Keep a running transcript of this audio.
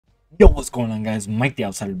Yo, what's going on, guys? Mike the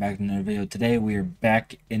Outsider back in another video. Today we are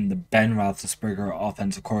back in the Ben Roethlisberger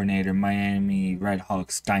offensive coordinator Miami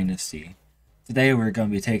Redhawks Dynasty. Today we're going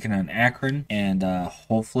to be taking on Akron, and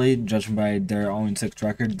hopefully, judging by their 0-6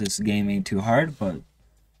 record, this game ain't too hard, but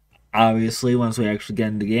obviously once we actually get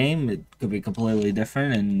in the game, it could be completely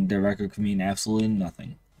different, and their record could mean absolutely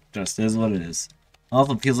nothing. Just is what it is.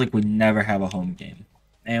 Also, it feels like we never have a home game.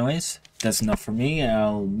 Anyways, that's enough for me.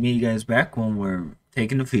 I'll meet you guys back when we're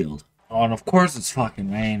taking the field. Oh, and of course it's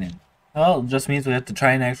fucking raining. Well, it just means we have to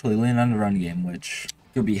try and actually lean on the run game, which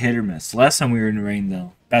could be hit or miss. Last time we were in the rain,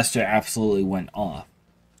 though, Bester absolutely went off.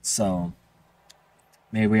 So,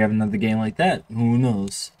 maybe we have another game like that. Who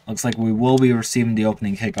knows? Looks like we will be receiving the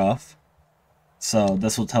opening kickoff. So,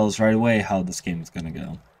 this will tell us right away how this game is going to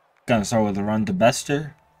go. Gonna start with a run to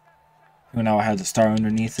Bester, who now has a star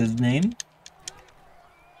underneath his name.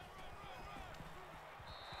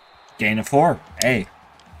 Gain of 4. Hey,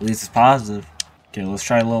 at least it's positive. Okay, let's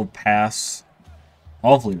try a little pass.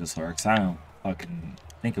 Hopefully this works. I don't fucking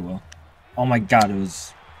think it will. Oh my god, it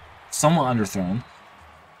was somewhat underthrown.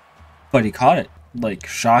 But he caught it. Like,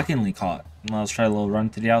 shockingly caught. Now let's try a little run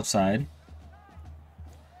to the outside.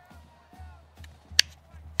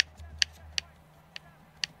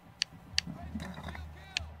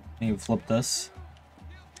 Maybe flip this.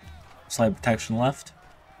 Slide protection left.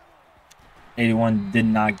 81 did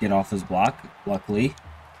not get off his block, luckily.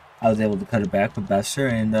 I was able to cut it back with Bester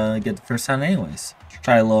and get the first down anyways.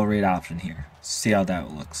 Try a little read option here. See how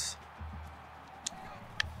that looks.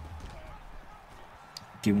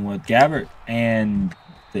 Give him with Gabbert, and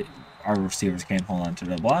our receivers can't hold on to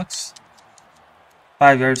the blocks.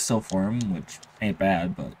 5 yards still for him, which ain't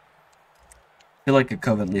bad, but I feel like it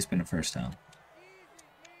could have at least been a first down.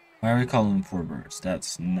 Why are we calling him 4 birds?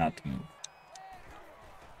 That's not the move.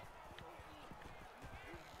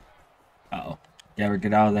 Uh-oh. Gabbert,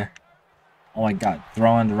 get out of there. Oh my god.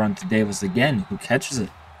 Throw on the run to Davis again. Who catches it?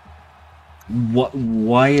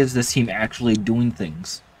 Why is this team actually doing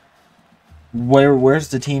things? Where's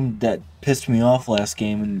the team that pissed me off last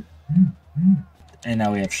game and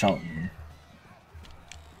now we have Shelton?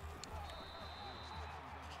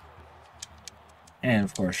 And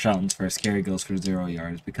of course Shelton's first carry goes for 0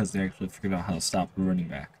 yards because they actually figured out how to stop the running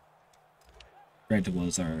back. Granted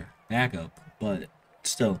was our backup, but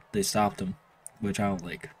still they stopped him, which I don't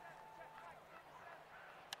like.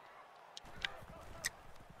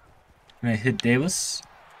 Gonna hit Davis.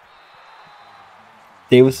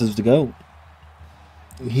 Davis is the GOAT.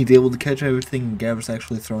 He's able to catch everything, and Gabber's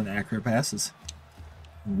actually throwing accurate passes.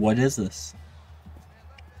 What is this?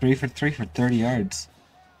 3 for 3 for 30 yards.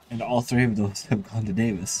 And all 3 of those have gone to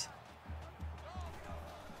Davis.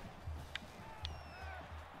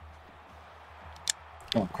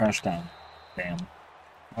 Oh, crash down. Damn.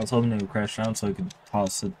 I was hoping it would crash down so I could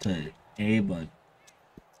toss it to A, but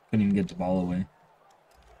couldn't even get the ball away.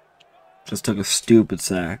 Just took a stupid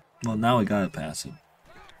sack. Well, now we gotta pass it.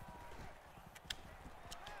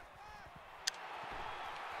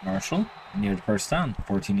 Marshall, near the first down,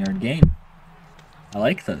 14-yard gain. I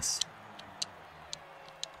like this.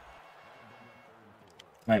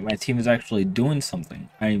 My team is actually doing something.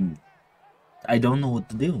 I don't know what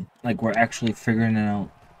to do. Like, we're actually figuring it out.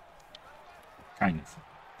 Kind of.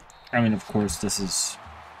 I mean, of course, this is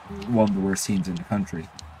one of the worst teams in the country.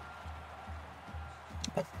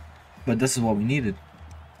 But this is what we needed.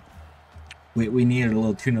 We needed a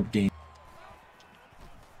little tune-up game.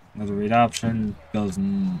 Another read option goes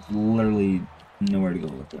literally nowhere to go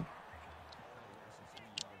with it.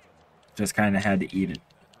 Just kind of had to eat it.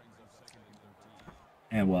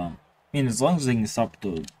 And well, I mean, as long as they can stop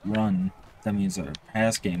the run, that means our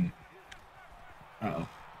pass game. Uh-oh.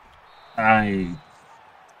 I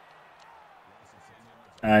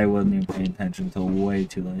wasn't even paying attention until way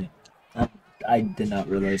too late. I did not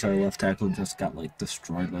realize our left tackle just got like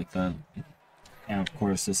destroyed like that. And of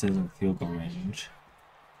course, this isn't field goal range.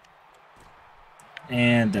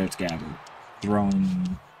 And there's Gabbert,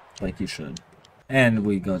 throwing like he should. And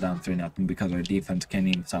we go down 3-0 because our defense can't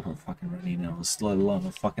even stop our fucking running nose, let alone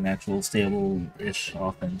a fucking actual stable-ish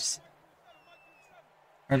offense.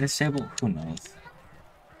 Are they stable? Who knows?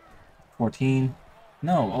 14?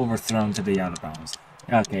 No, overthrown to the out of bounds.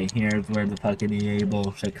 Okay, here's where the fucking EA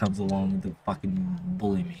bullshit comes along to fucking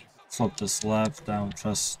bully me. Flip this left, I don't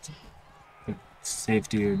trust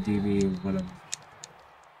safety or DB or whatever.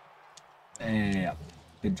 Yeah,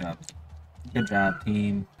 good job. Good job,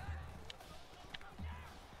 team.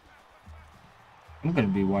 I'm gonna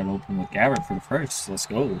be wide open with Gabbert for the first. Let's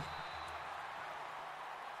go.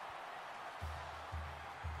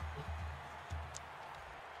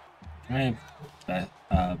 Alright, That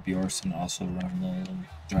Bjorson also run a little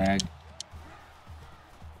drag.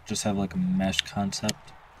 Just have like a mesh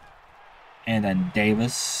concept. And then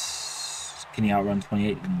Davis. Can he outrun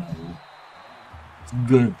 28? No.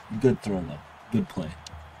 Good throw though. Good play.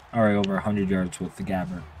 Alright, over 100 yards with the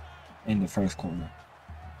Gabbert in the first quarter.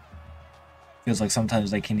 Feels like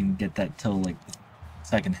sometimes they can't even get that till like the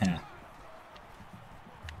second half.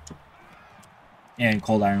 And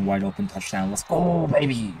Cold Iron wide open touchdown. Let's go,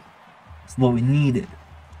 baby! That's what we needed.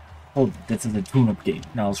 Oh, this is a tune-up game.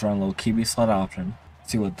 Now let's run a little QB slot option.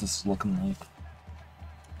 See what this is looking like.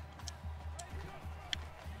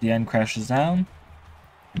 The end crashes down.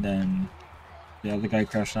 And then the other guy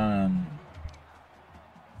crashed down on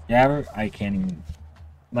Gabbert. I can't even...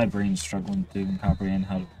 My brain's struggling to even comprehend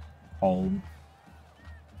how to hold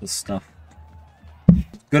this stuff.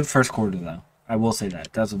 Good first quarter, though. I will say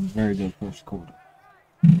that. That's a very good first quarter.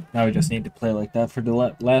 Now we just need to play like that for the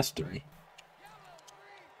last three.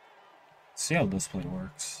 See how this play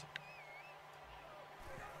works.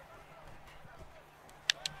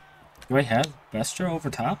 Do I have Bester over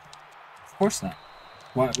top? Of course not.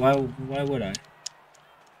 Why would I?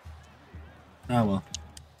 Oh well.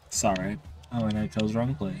 It's alright. Oh, and I chose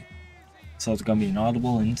wrong play. So it's gonna be an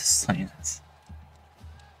audible into slants.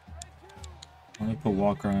 Let me put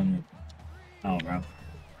Walker on. Oh, bro.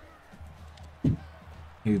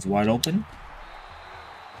 He was wide open.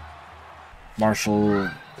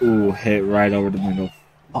 Marshall, ooh, hit right over the middle.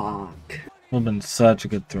 Fuck. Would have been such a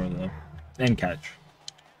good throw, though. And catch.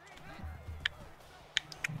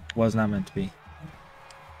 Was not meant to be.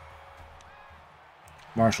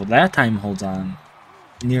 Marshall that time holds on.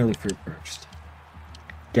 Nearly for first.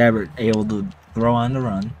 Gabbert able to throw on the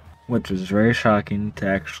run, which was very shocking to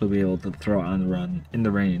actually be able to throw on the run in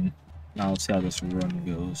the rain. Now let's see how this run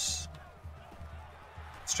goes.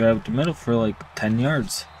 Straight up the middle for like 10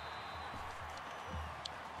 yards.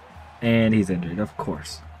 And he's injured, of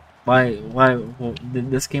course. Why, well,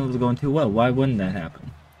 this game was going too well. Why wouldn't that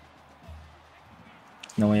happen?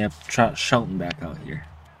 Now we have to trot Shelton back out here.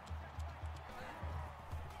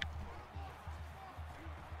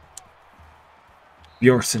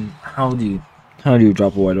 Bjorson, how do you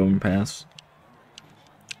drop a wide open pass?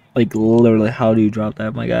 Like literally, how do you drop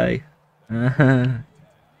that, my guy?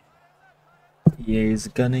 EA's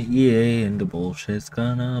gonna EA and the bullshit's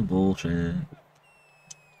gonna bullshit.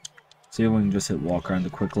 See if we can just hit Walker on the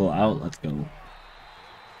quick little out. Let's go.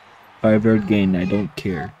 5-yard gain. I don't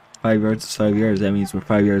care. 5 yards is 5 yards. That means we're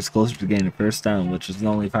 5 yards closer to getting a first down, which is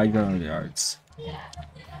only 5 yards.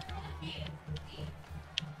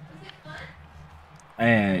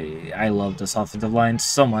 I love this offensive line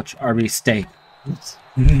so much. RB, stay.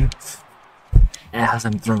 As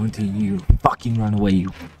I'm throwing to you, fucking run away, you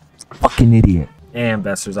fucking idiot. And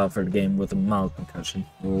Bester's out for the game with a mild concussion.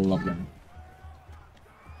 Love them.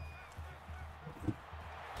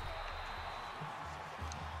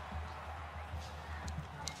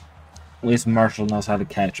 At least Marshall knows how to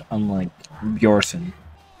catch, unlike Bjorson.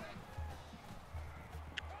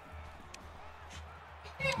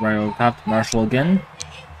 Right over top to Marshall again.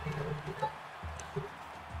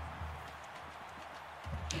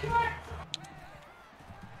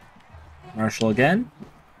 Marshall again.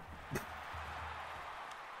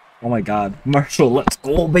 Oh my god. Marshall, let's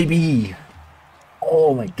go, baby!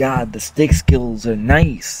 Oh my god, the stick skills are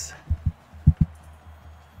nice.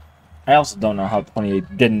 I also don't know how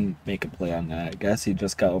 28 didn't make a play on that. I guess he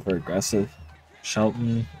just got over aggressive.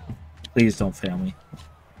 Shelton, please don't fail me.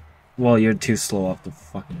 Well, you're too slow off the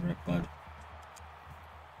fucking rip, bud.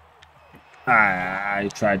 I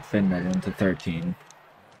tried fin that into 13.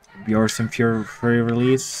 Bjorson free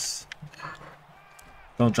release.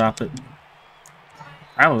 Don't drop it.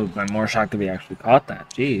 I would have been more shocked if he actually caught that.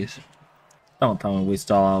 Jeez. Don't tell me we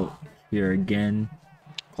stall out here again.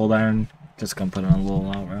 Cold Iron. Just gonna put it on a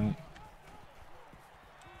little out route.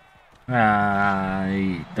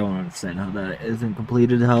 I don't understand how that isn't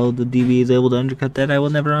completed. How the DB is able to undercut that. I will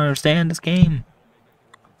never understand this game.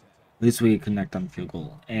 At least we connect on field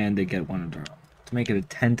goal. And they get one of their own. To make it a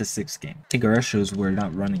 10-6 game. I think our issue is we're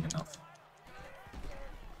not running enough.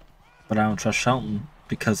 But I don't trust Shelton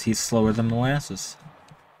because he's slower than molasses.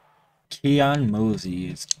 Keon Mosey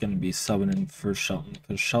is going to be subbing in for Shelton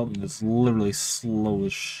because Shelton is literally slow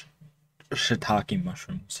as shiitake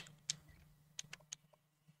mushrooms.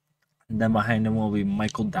 And then behind him will be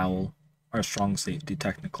Michael Dowell, our strong safety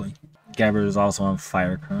technically. Gabbert is also on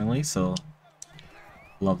fire currently, so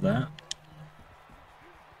love that.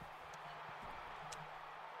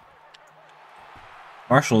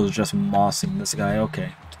 Marshall is just mossing this guy.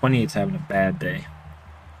 Okay, 28's having a bad day.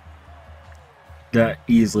 That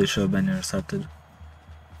easily should have been intercepted.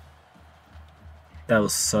 That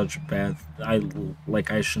was such bad. I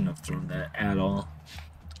shouldn't have thrown that at all.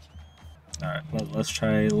 Alright, let's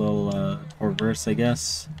try a little reverse, I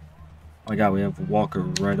guess. Oh my god, we have Walker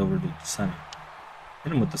right over to the center.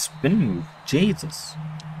 Hit him with the spin move. Jesus.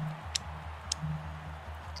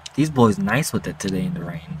 These boys nice with it today in the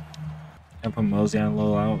rain. Can I put Mosey on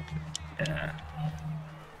low out? Yeah.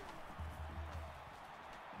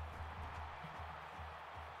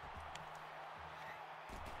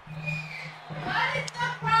 What is the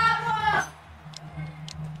problem?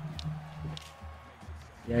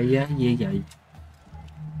 Yeah.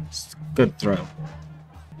 Good throw.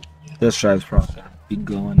 This drive's probably gonna be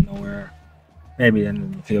going nowhere. Maybe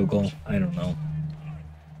end the field goal. I don't know.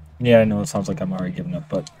 Yeah, I know it sounds like I'm already giving up,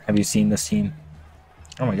 but have you seen this team?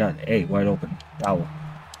 Oh my god, hey, wide open. Dowell.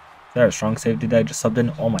 Is that a strong safety that I just subbed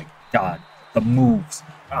in? Oh my god. The moves.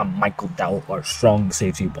 Michael Dowell, our strong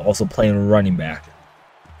safety, but also playing running back.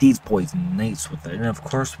 These boys nice with it, and of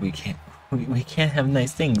course we can't have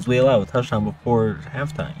nice things. We allow a touchdown before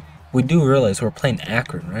halftime. We do realize we're playing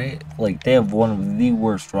Akron, right? Like, they have one of the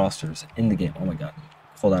worst rosters in the game. Oh my god.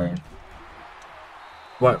 Cold iron.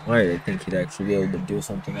 Why did I think he'd actually be able to do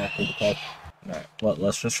something after the catch? Alright, well,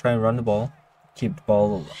 let's just try and run the ball. Keep the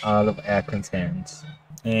ball out of Akron's hands.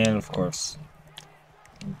 And, of course,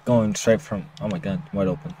 going straight from... Oh my god, wide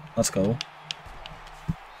open. Let's go.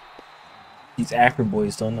 These Akron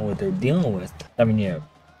boys don't know what they're dealing with. I mean, yeah,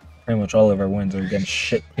 pretty much all of our wins are against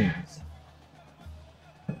shit teams.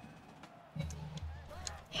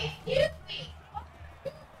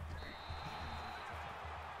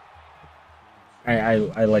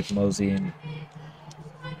 I like Mosey and...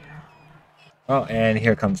 Oh, and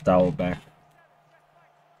here comes Dowell back.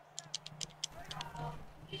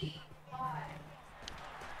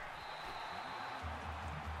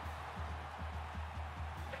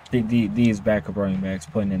 These backup running backs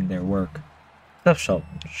putting in their work. Except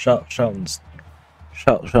Shelton.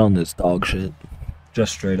 Shelton is dog shit.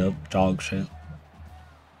 Just straight up dog shit.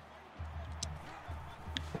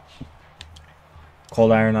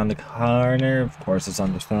 Cold iron on the corner. Of course, it's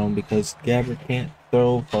underthrown because Gabbert can't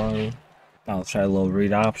throw far. Now let's try a little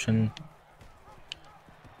read option.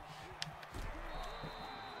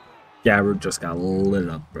 Gabbert just got lit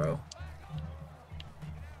up, bro.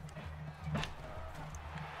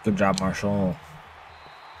 Good job, Marshall.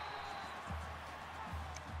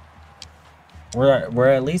 We're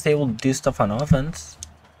at least able to do stuff on offense.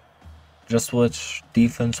 Just which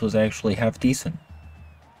defense was actually half decent.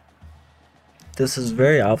 This is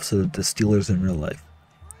very opposite of the Steelers in real life.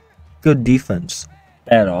 Good defense,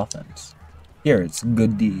 bad offense. Here it's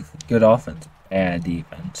good offense, bad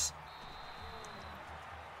defense.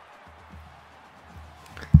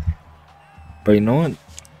 But you know what?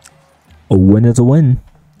 A win is a win,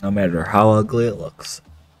 no matter how ugly it looks.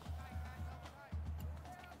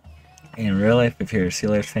 In real life, if you're a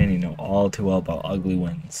Steelers fan, you know all too well about ugly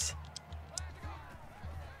wins.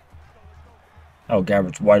 Oh,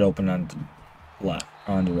 Gabbert's wide open on the left,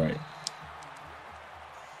 on the right.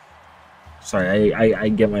 Sorry, I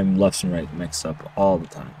get my lefts and right mixed up all the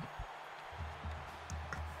time.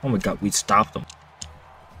 Oh my god, we stopped them.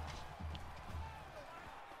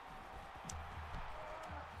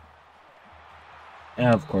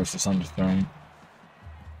 And of course, it's underthrown.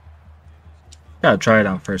 Gotta try it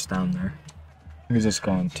on first down there. Who's this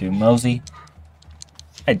going to? Mosey?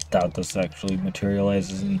 I doubt this actually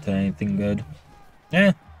materializes into anything good.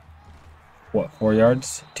 Eh. What, 4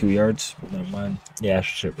 yards? 2 yards? Never mind. Yeah,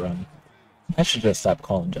 shit run. I should just stop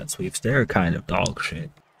calling jet sweeps. They're kind of dog shit.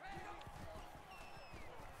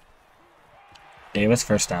 Davis,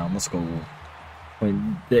 first down. Let's go. I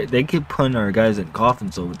mean, they keep putting our guys in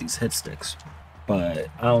coffins though with these hit sticks. But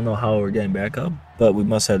I don't know how we're getting back up. But we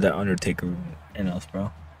must have that Undertaker in us,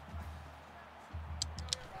 bro.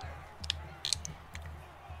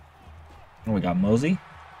 Oh, we got Mosey.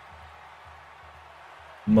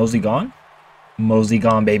 Mosey gone? Mosey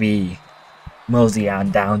gone, baby. Mosey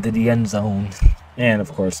on down to the end zone. And,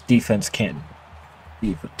 of course, defense can't.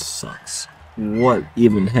 Defense sucks. What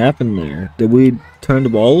even happened there? Did we turn the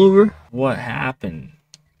ball over? What happened?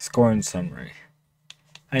 Scoring summary.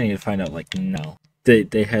 I need to find out, like, no.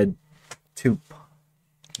 They had two...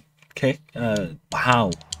 Okay,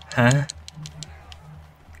 how? Huh?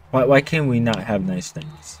 Why can't we not have nice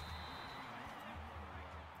things?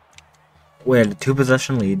 We had a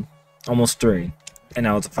 2-possession lead, almost 3, and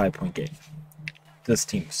now it's a 5-point game. This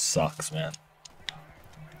team sucks, man.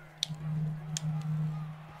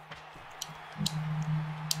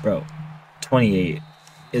 Bro, 28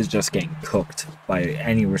 is just getting cooked by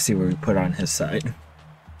any receiver we put on his side.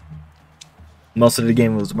 Most of the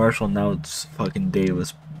game was Marshall, now it's fucking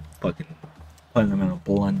Davis fucking Putting them in a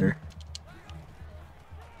blender.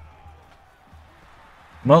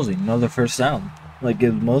 Mosey, another first down. Like,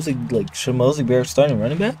 is Mosey, like, should Mosey be our starting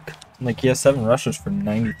running back? Like, he has 7 rushes for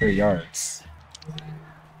 93 yards.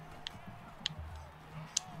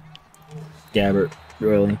 Gabbert,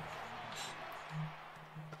 really?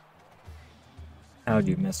 How'd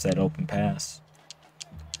you miss that open pass?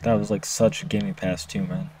 That was like such a gimme pass too,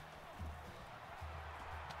 man.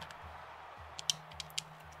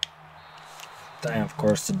 And of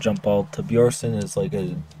course, the jump ball to Bjornsson is like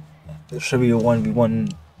a. It should be a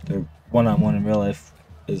 1v1 or one-on-one in real life.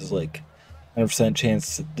 Is like 100%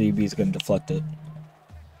 chance that DB is going to deflect it.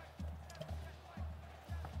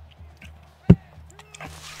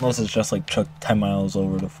 Unless it's just like chucked 10 miles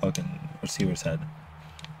over the fucking receiver's head.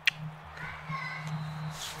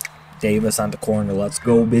 Davis on the corner. Let's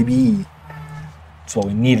go, baby. That's what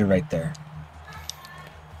we needed right there.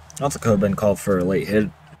 Also could have been called for a late hit.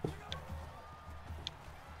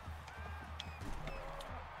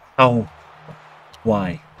 How?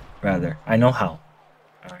 Why? Rather. I know how.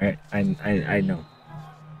 Alright? I know.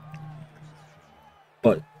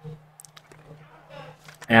 But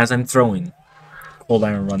as I'm throwing, Cold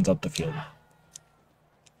Iron runs up the field.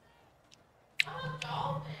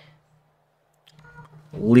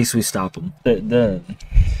 At least we stop him. This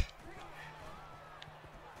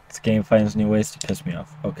game finds new ways to piss me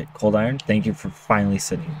off. Okay, Cold Iron, thank you for finally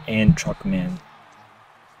sitting. And Truckman.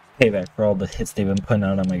 Payback for all the hits they've been putting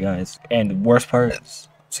out on my guys. And the worst part is,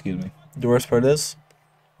 the worst part is,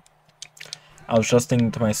 I was just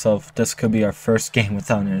thinking to myself, this could be our first game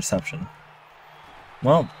without an interception.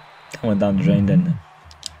 Well, that went down the drain, didn't it?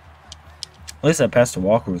 At least that pass to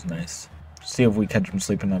Walker was nice. See if we catch him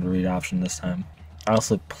sleeping on the read option this time. I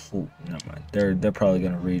also, never mind. They're probably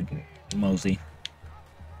gonna read Mosey.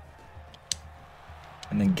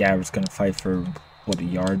 And then Gabbert's gonna fight for what, a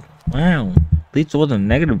yard? Wow, at least it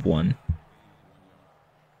wasn't a -1.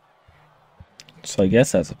 So I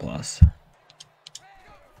guess that's a plus.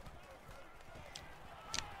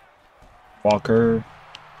 Walker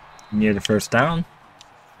near the first down.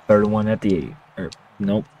 3rd and 1 at the 8. Or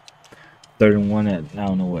nope. 3rd and 1 at, I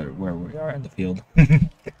don't know where we are in the field.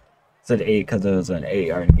 Said 8 because it was an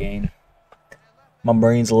 8-yard gain. My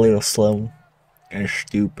brain's a little slow and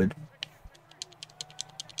stupid.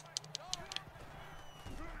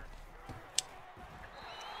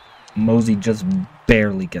 Mosey just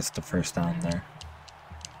barely gets the first down there.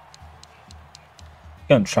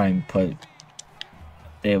 Gonna try and put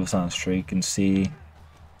Davis on a streak and see.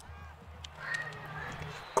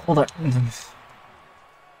 Cold Iron.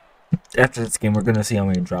 After this game, we're gonna see how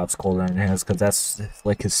many drops Cold Iron has, because that's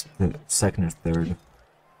like his 2nd or 3rd.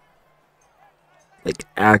 Like,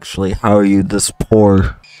 actually, how are you this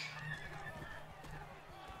poor?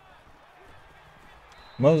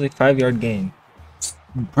 Mosey, 5-yard gain.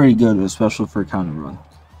 Pretty good, especially for a counter run.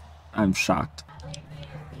 I'm shocked.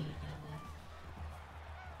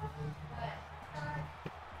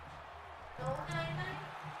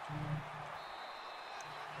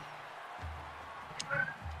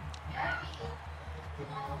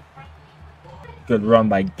 Good run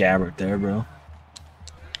by Gabbert there, bro.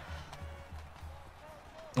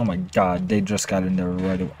 Oh my god, they just got in there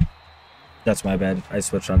right away. That's my bad. I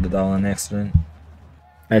switched on the doll on accident.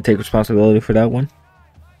 I take responsibility for that one.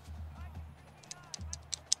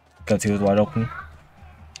 Because he was wide open.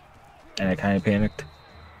 And I kind of panicked.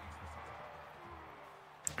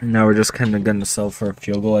 Now we're just kind of going to sell for a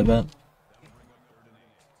field goal, I bet.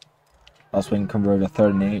 Else we can convert a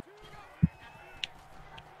 3rd and 8.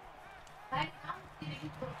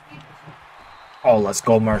 Oh, let's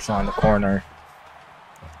go Marshall on the corner.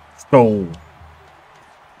 Let's go.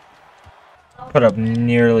 Put up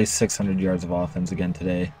nearly 600 yards of offense again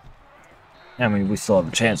today. I mean, we still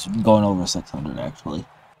have a chance of going over 600, actually.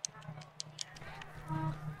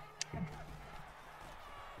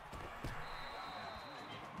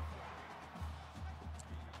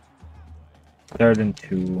 Third and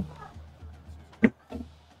 2.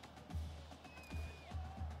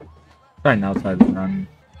 Try an outside run.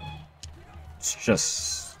 It's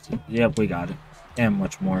just, yep, we got it. And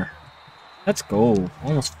much more. Let's go.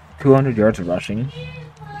 Almost 200 yards of rushing.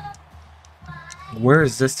 Where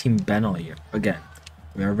has this team been all year? Again,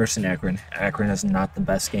 we are versus Akron. Akron is not the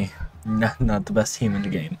best game. Not the best team in the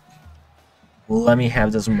game. Let me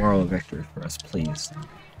have this moral victory for us, please.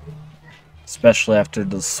 Especially after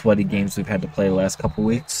the sweaty games we've had to play the last couple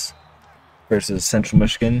weeks. Versus Central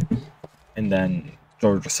Michigan. And then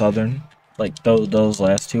Georgia Southern. Like, those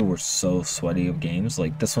last 2 were so sweaty of games.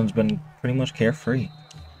 Like, this one's been pretty much carefree.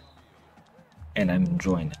 And I'm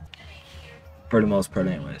enjoying it. For the most part,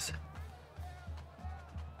 anyways.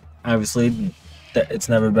 Obviously, It's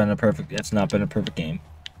never been a perfect. It's not been a perfect game,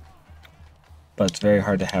 but it's very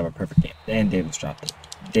hard to have a perfect game. And Davis dropped it.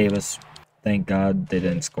 Davis, thank God they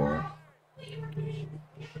didn't score.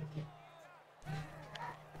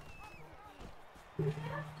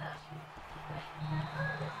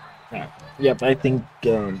 Yep, I think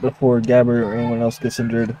before Gabbert or anyone else gets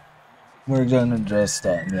injured, we're gonna just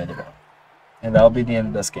nail the ball, and that'll be the end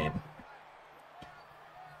of this game.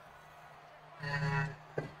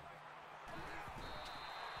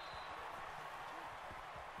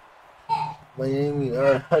 Miami,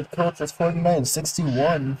 our head coach is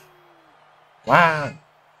 49-61. Wow.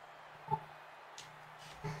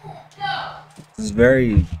 This is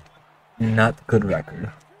very not good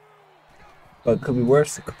record. But it could be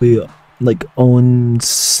worse. It could be like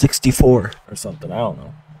 0-64 or something. I don't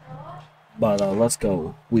know. But let's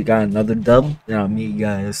go. We got another dub, and I'll meet you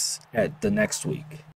guys at the next week.